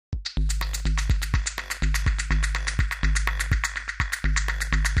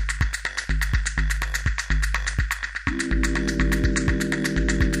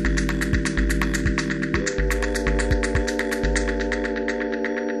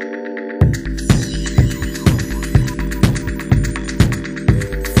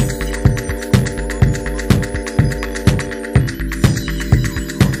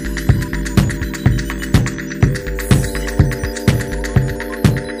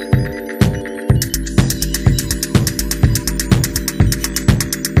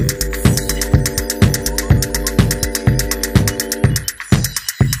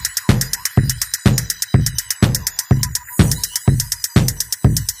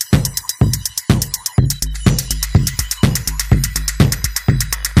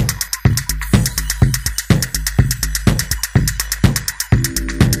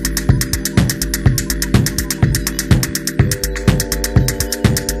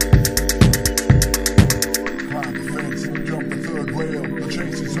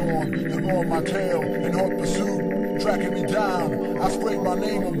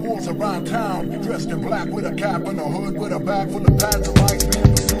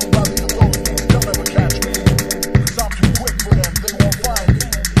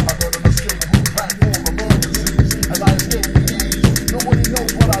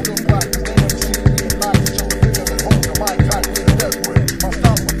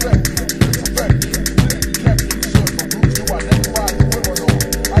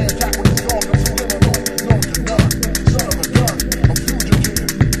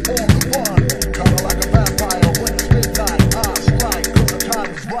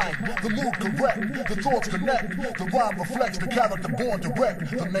right, the mood correct, the thoughts connect, the rhyme reflects the character born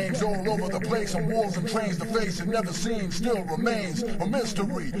direct. The names all over the place, on walls and trains, the face it never seen still remains a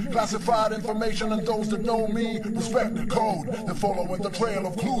mystery. Classified information, and those that know me respect the code. They're following the trail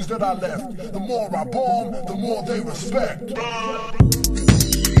of clues that I left. The more I bomb, the more they respect.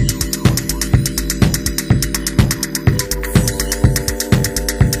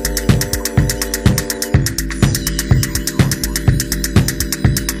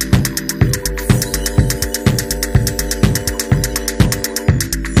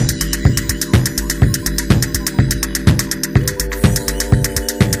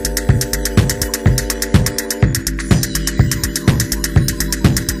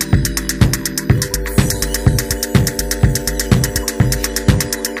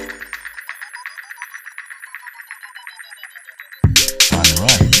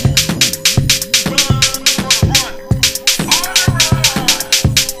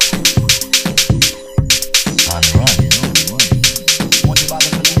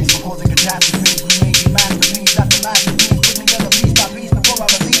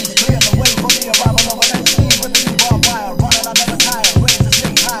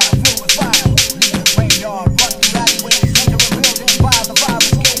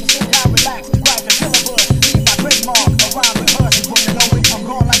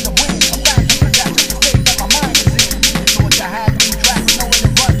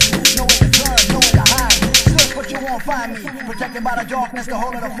 Protected by the darkness, the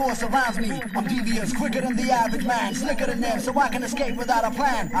whole of the force surrounds me. I'm devious, quicker than the average man, slicker than them, so I can escape without a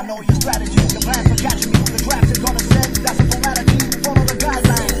plan. I know your strategy, your plans for catching me. The traps are gonna set, that's a formality. Follow the guidelines.